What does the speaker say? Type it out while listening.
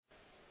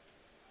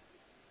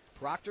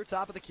Proctor,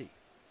 top of the key.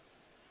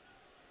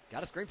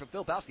 Got a screen from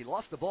Filipowski.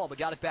 Lost the ball, but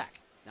got it back.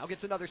 Now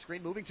gets another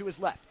screen, moving to his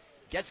left.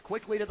 Gets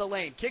quickly to the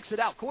lane. Kicks it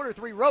out. Corner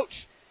three, Roach.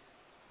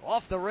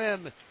 Off the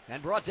rim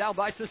and brought down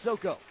by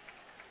Sissoko.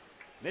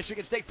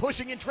 Michigan State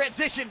pushing in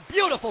transition.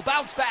 Beautiful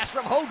bounce pass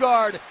from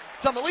Hoggard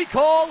to Malik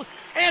Hall,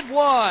 and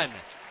one.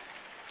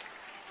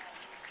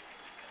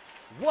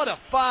 What a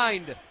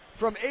find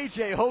from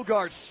A.J.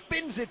 Hoggard.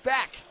 Spins it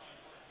back.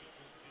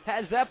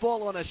 Has that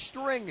ball on a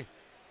string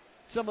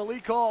to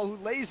Malik Hall,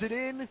 who lays it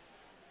in,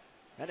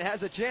 and it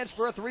has a chance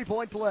for a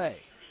three-point play.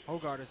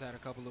 Hoggard has had a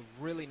couple of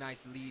really nice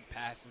lead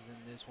passes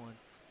in this one.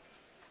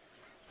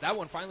 That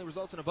one finally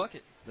results in a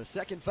bucket. The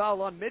second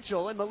foul on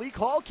Mitchell, and Malik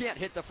Hall can't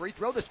hit the free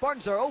throw. The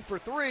Spartans are 0 for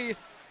 3,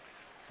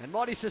 and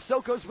Marty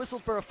Sissoko's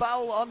whistled for a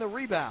foul on the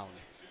rebound.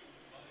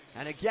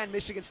 And again,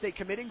 Michigan State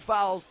committing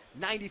fouls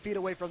 90 feet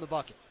away from the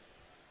bucket.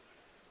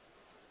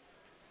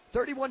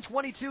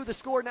 31-22 the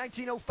score,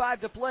 19:05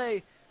 to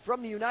play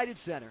from the United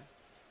Center.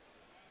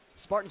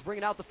 Spartans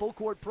bringing out the full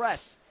court press.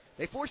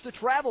 They forced a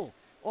travel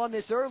on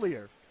this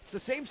earlier.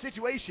 It's the same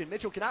situation.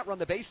 Mitchell cannot run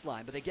the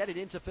baseline, but they get it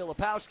into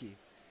Filipowski.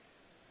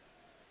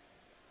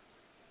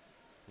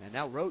 And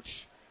now Roach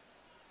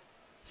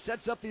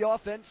sets up the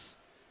offense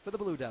for the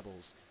Blue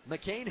Devils.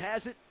 McCain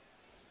has it.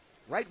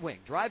 Right wing,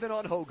 driving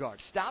on Hoggard.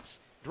 Stops,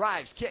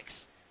 drives, kicks.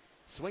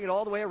 Swing it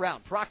all the way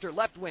around. Proctor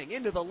left wing,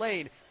 into the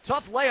lane.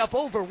 Tough layup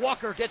over.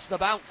 Walker gets the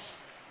bounce.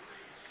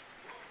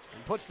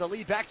 And puts the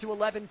lead back to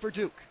 11 for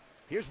Duke.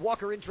 Here's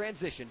Walker in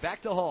transition.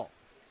 Back to Hall.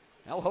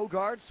 Now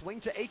Hoggard,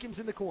 swing to Akins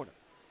in the corner.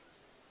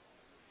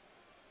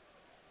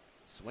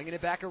 Swinging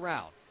it back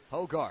around.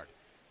 Hoggard.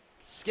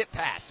 Skip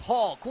pass.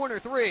 Hall, corner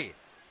three.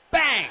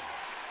 Bang!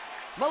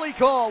 Malik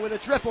Hall with a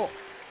triple.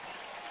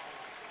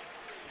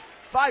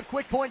 5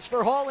 quick points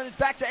for Hall, and it's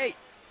back to 8.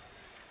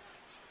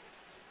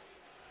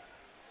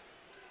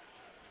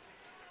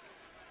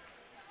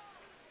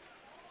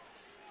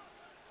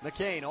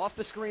 McCain off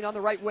the screen on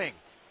the right wing.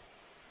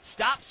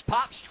 Stops,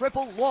 pops,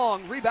 triple,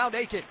 long. Rebound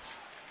Akins.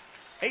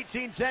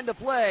 18-10 to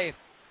play.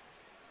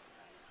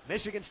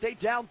 Michigan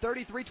State down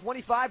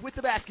 33-25 with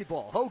the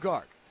basketball.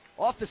 Hoggard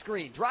off the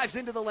screen, drives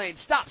into the lane,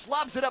 stops,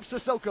 lobs it up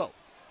Sissoko.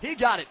 He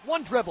got it,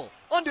 one dribble,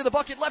 under the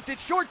bucket, left it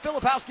short.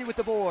 Filipowski with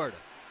the board.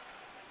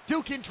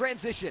 Duke in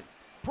transition.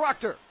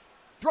 Proctor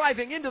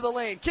driving into the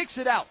lane, kicks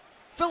it out.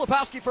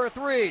 Filipowski for a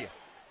three.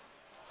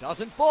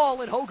 Doesn't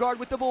fall, and Hoggard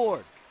with the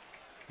board.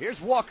 Here's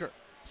Walker.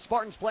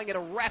 Spartans playing at a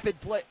rapid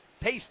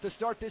pace to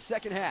start this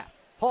second half.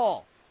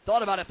 Hall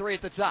thought about a three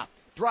at the top.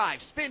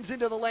 Drives, spins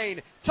into the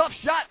lane. Tough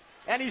shot,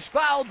 and he's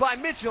fouled by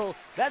Mitchell.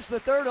 That's the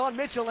third on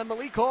Mitchell, and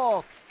Malik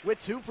Hall with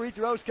 2 free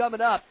throws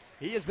coming up.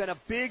 He has been a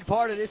big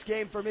part of this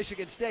game for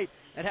Michigan State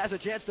and has a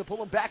chance to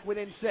pull him back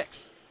within 6.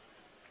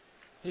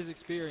 His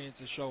experience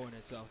is showing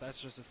itself. That's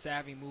just a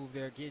savvy move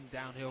there, getting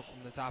downhill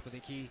from the top of the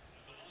key.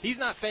 He's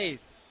not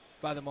fazed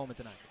by the moment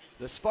tonight.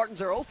 The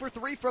Spartans are 0 for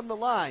 3 from the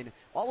line,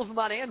 all of them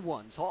on and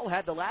ones. Hall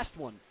had the last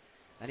one,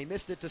 and he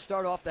missed it to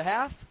start off the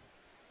half.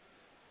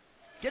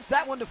 Gets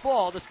that one to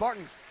fall. The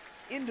Spartans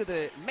into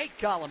the make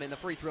column in the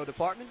free throw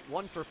department.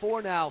 1 for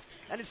 4 now,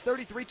 and it's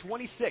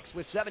 33-26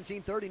 with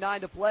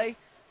 17:39 to play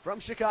from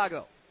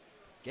Chicago.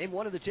 Game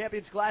 1 of the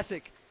Champions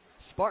Classic.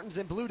 Spartans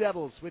and Blue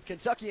Devils with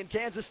Kentucky and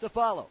Kansas to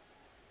follow.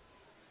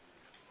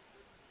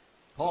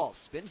 Hall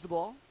spins the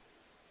ball.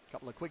 A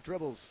couple of quick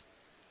dribbles.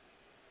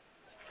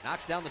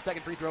 Knocks down the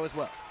second free throw as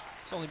well.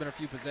 It's only been a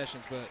few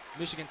possessions, but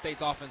Michigan State's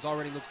offense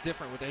already looks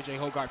different with A.J.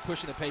 Hoggard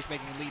pushing the pace,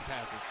 making lead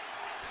passes.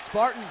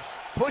 Spartans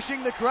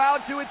pushing the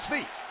crowd to its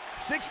feet.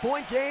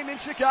 6-point game in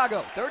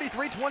Chicago.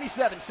 33-27,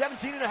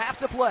 17.5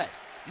 to play.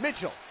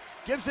 Mitchell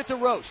gives it to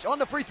Roche on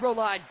the free throw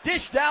line.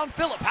 Dish down.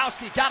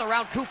 Filipowski got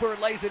around Cooper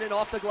and lays it in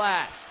off the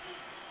glass.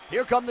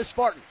 Here come the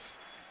Spartans.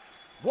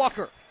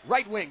 Walker,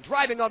 right wing,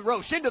 driving on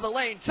Roche into the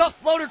lane. Tough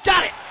floater.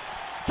 Got it!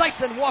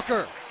 Tyson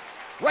Walker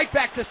right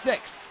back to 6.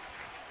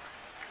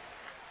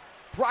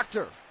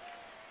 Proctor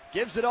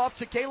gives it off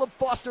to Caleb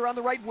Foster on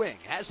the right wing.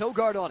 Has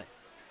Hoggard on it.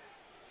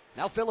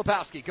 Now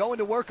Filipowski going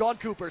to work on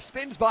Cooper.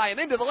 Spins by him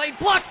into the lane.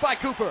 Blocked by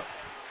Cooper.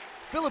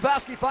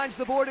 Filipowski finds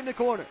the board in the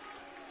corner.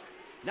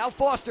 Now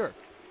Foster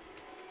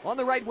on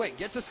the right wing.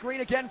 Gets a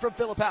screen again from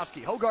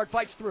Filipowski. Hoggard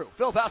fights through.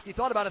 Filipowski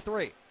thought about a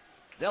three.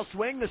 They'll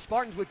swing. The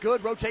Spartans with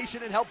good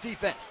rotation and help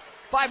defense.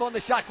 5 on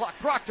the shot clock.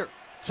 Proctor.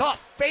 Tough.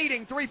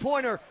 Fading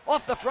three-pointer.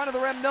 Off the front of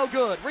the rim. No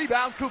good.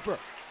 Rebound Cooper.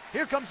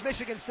 Here comes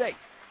Michigan State.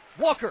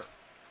 Walker.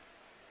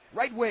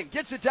 Right wing.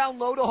 Gets it down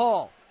low to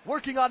Hall.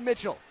 Working on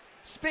Mitchell.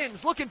 Spins.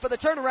 Looking for the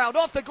turnaround.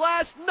 Off the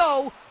glass.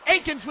 No.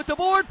 Akins with the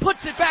board. Puts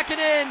it back and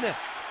in.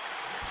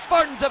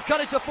 Spartans have cut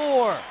it to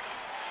 4.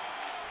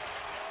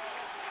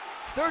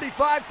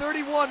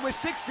 35-31 with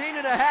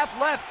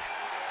 16.5 left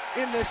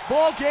in this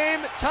ball game.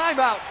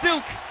 Timeout.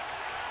 Duke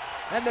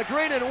and the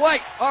green and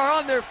white are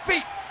on their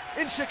feet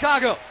in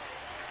Chicago.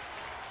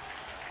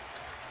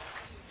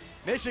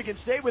 Michigan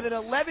State with an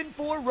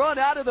 11-4 run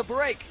out of the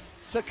break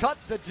to cut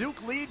the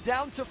Duke lead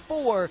down to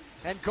 4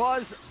 and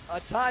cause a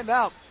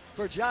timeout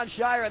for John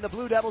Shire and the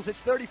Blue Devils. It's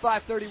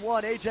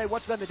 35-31. AJ,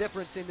 what's been the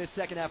difference in this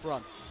second half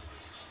run?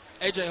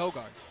 A.J.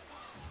 Hoggard.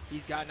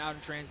 He's gotten out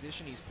in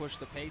transition. He's pushed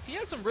the pace. He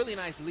had some really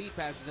nice lead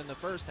passes in the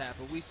first half,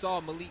 but we saw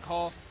Malik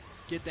Hall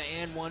get the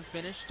and one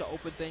finish to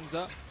open things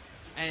up.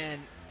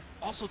 And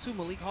also, too,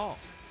 Malik Hall.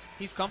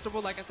 He's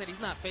comfortable. Like I said,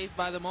 he's not fazed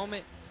by the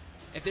moment.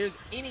 If there's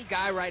any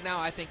guy right now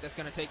I think that's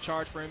going to take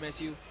charge for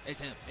MSU, it's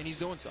him, and he's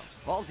doing so.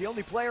 Hall's the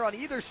only player on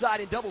either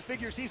side in double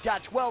figures. He's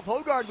got 12.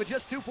 Hoggard with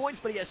just 2 points,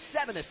 but he has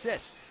 7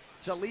 assists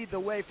to lead the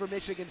way for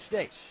Michigan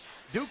State.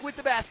 Duke with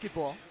the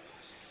basketball.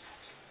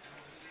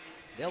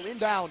 They'll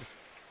inbound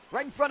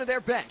right in front of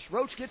their bench.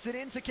 Roach gets it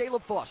in to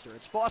Caleb Foster.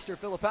 It's Foster,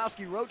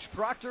 Filipowski, Roach,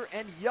 Proctor,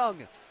 and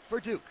Young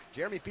for Duke.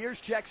 Jeremy Fears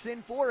checks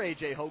in for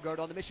A.J. Hoggard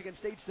on the Michigan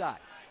State side.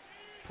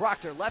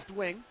 Proctor, left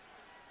wing,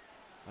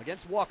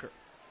 against Walker.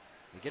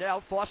 They get it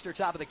out, Foster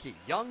top of the key.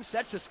 Young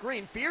sets a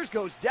screen. Fears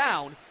goes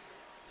down.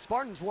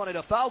 Spartans wanted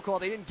a foul call.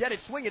 They didn't get it.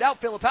 Swing it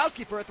out.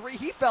 Filipowski for a three.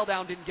 He fell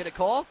down, didn't get a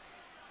call.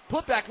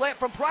 Putback layup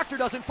from Proctor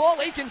doesn't fall.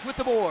 Akins with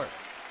the board.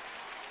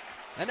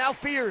 And now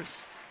Fears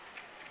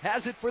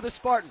has it for the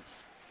Spartans.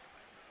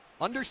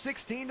 Under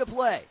 16 to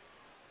play.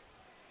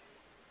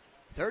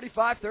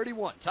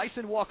 35-31.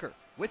 Tyson Walker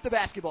with the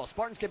basketball.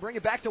 Spartans can bring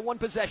it back to one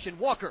possession.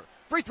 Walker,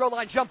 free throw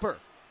line jumper.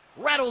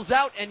 Rattles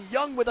out, and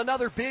Young with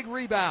another big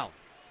rebound.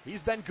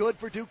 He's been good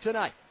for Duke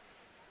tonight.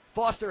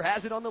 Foster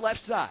has it on the left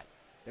side.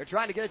 They're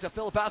trying to get it to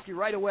Filipowski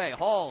right away.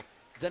 Hall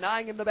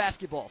denying him the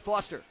basketball.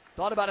 Foster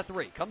thought about a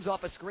three. Comes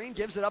off a screen,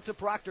 gives it up to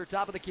Proctor,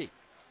 top of the key.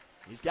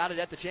 He's got it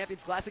at the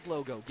Champions Classic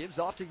logo. Gives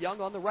off to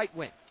Young on the right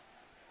wing.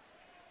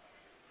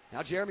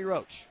 Now Jeremy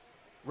Roach.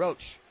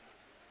 Roach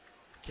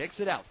kicks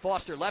it out.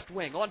 Foster, left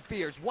wing, on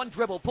Fears. One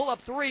dribble, pull up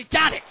three.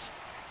 Got it!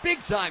 Big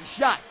time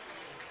shot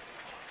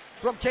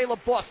from Caleb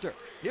Foster.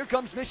 Here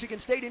comes Michigan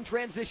State in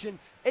transition.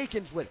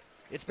 Akins with it.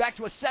 It's back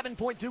to a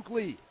 7-point Duke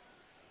lead.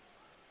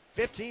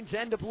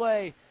 15-10 to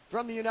play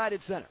from the United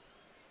Center.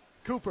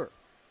 Cooper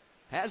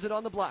has it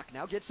on the block.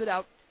 Now gets it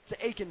out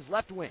to Akins,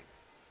 left wing.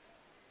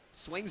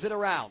 Swings it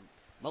around.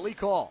 Malik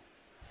Hall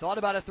thought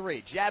about a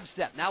three. Jab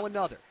step, now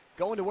another.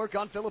 Going to work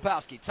on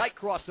Filipowski. Tight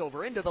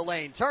crossover into the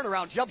lane.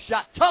 Turnaround jump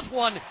shot. Tough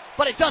one,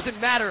 but it doesn't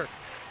matter.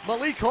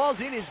 Malik Hall's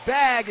in his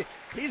bag.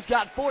 He's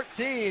got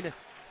 14.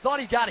 Thought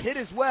he got hit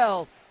as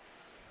well.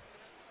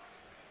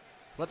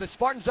 But the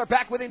Spartans are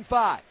back within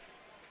 5.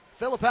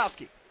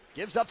 Filipowski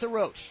gives up to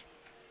Roach.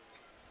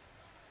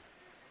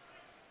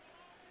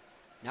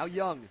 Now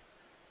Young.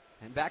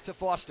 And back to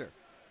Foster.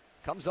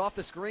 Comes off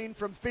the screen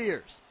from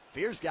Fears.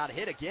 Fears got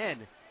hit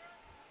again.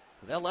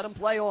 They'll let him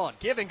play on.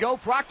 Give and go.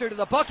 Proctor to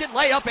the bucket.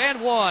 Layup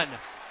and one.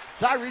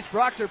 Tyrese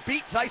Proctor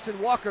beat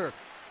Tyson Walker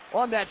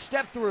on that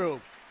step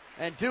through.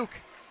 And Duke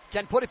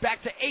can put it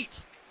back to 8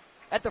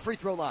 at the free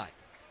throw line.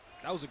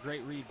 That was a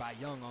great read by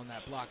Young on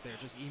that block there.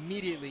 Just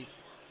immediately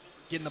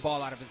getting the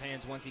ball out of his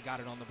hands once he got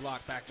it on the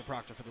block. Back to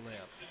Proctor for the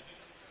layup.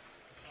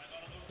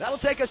 That'll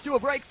take us to a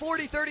break.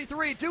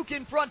 40-33. Duke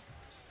in front.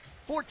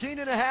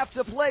 14.5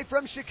 to play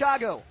from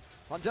Chicago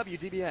on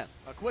WDBM.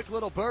 A quick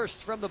little burst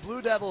from the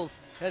Blue Devils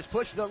has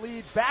pushed the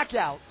lead back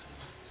out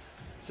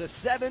to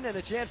 7 and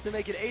a chance to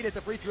make it 8 at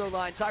the free throw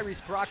line. Tyrese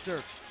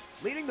Proctor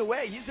leading the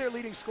way. He's their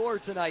leading scorer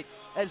tonight,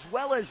 as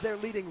well as their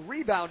leading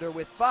rebounder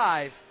with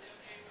 5.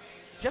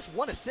 Just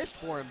 1 assist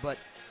for him, but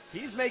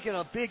he's making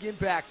a big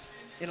impact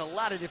in a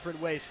lot of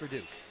different ways for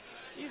Duke.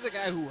 He's a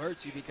guy who hurts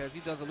you because he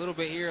does a little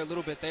bit here, a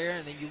little bit there,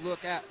 and then you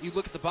look at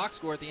the box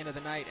score at the end of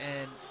the night,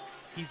 and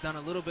he's done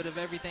a little bit of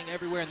everything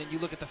everywhere, and then you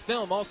look at the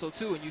film also,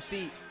 too, and you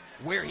see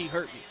where he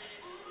hurt you.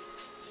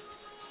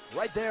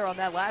 Right there on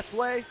that last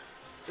play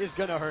is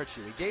going to hurt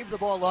you. He gave the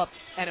ball up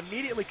and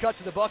immediately cut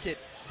to the bucket.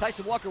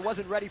 Tyson Walker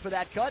wasn't ready for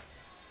that cut,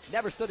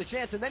 never stood a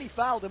chance, and then he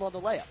fouled him on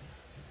the layup.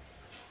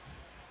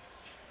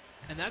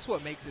 And that's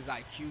what makes his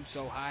IQ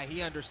so high.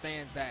 He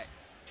understands that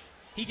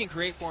he can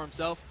create for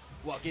himself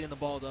while getting the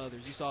ball to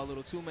others. You saw a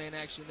little two-man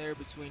action there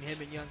between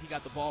him and Young. He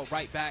got the ball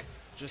right back,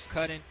 just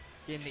cutting,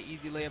 getting the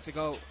easy layup to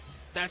go.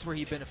 That's where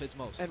he benefits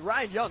most. And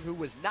Ryan Young, who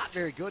was not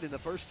very good in the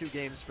first 2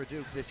 games for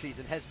Duke this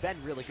season, has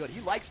been really good.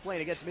 He likes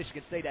playing against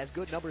Michigan State, has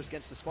good numbers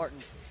against the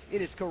Spartans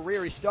in his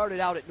career. He started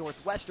out at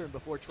Northwestern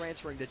before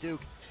transferring to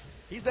Duke.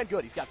 He's been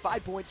good. He's got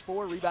 5 points,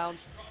 4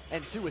 rebounds,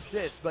 and 2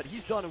 assists, but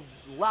he's done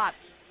a lot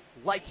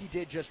like he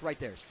did just right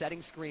there,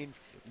 setting screens,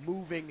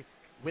 moving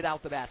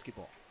without the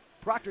basketball.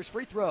 Proctor's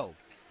free throw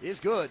is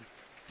good.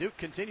 Duke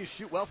continues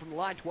to shoot well from the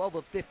line, 12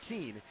 of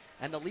 15,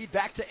 and the lead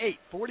back to 8,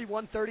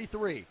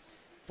 41-33.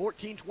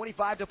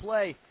 14:25 to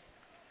play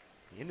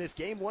in this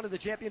game 1 of the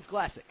Champions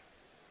Classic.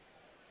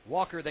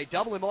 Walker, they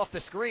double him off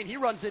the screen. He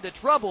runs into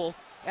trouble,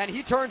 and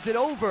he turns it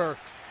over.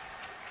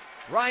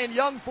 Ryan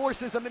Young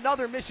forces him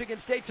another Michigan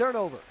State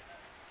turnover.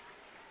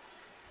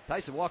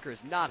 Tyson Walker is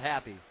not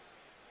happy.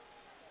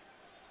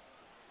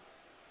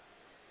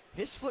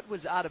 His foot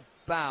was out of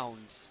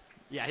bounds.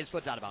 Yeah, his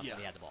foot's out of bounds when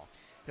he had the ball.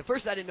 At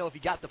first, I didn't know if he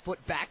got the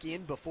foot back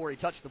in before he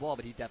touched the ball,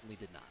 but he definitely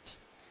did not.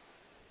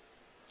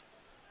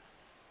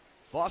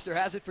 Foster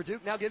has it for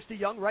Duke, now gives to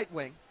Young, right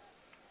wing.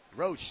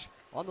 Roach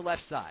on the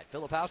left side.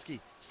 Filipowski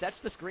sets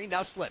the screen,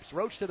 now slips.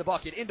 Roach to the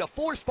bucket, into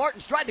 4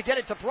 Spartans, tried to get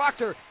it to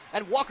Proctor,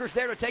 and Walker's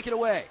there to take it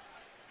away.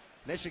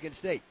 Michigan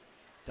State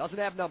Doesn't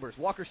have numbers.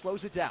 Walker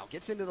slows it down.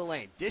 Gets into the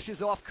lane.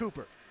 Dishes off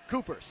Cooper.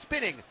 Cooper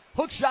spinning.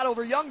 Hook shot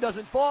over Young.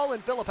 Doesn't fall.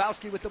 And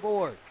Filipowski with the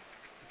board.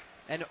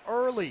 An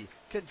early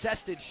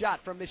contested shot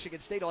from Michigan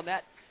State on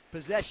that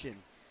possession.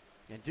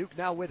 And Duke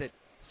now with it.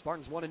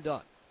 Spartans one and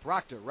done.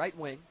 Proctor, right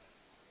wing.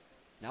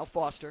 Now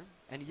Foster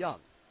and Young.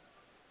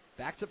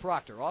 Back to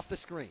Proctor. Off the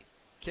screen.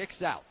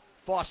 Kicks out.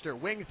 Foster,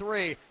 wing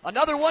three.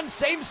 Another one.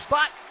 Same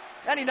spot.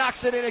 And he knocks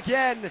it in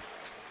again.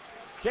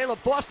 Caleb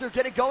Foster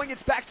getting going.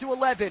 It's back to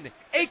 11.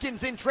 Akins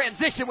in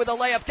transition with a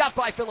layup. Got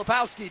by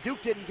Filipowski. Duke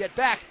didn't get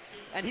back.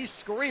 And he's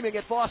screaming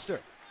at Foster.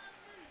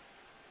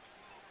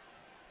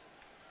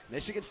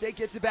 Michigan State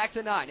gets it back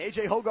to 9.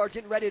 A.J. Hogarth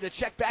getting ready to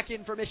check back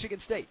in for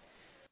Michigan State.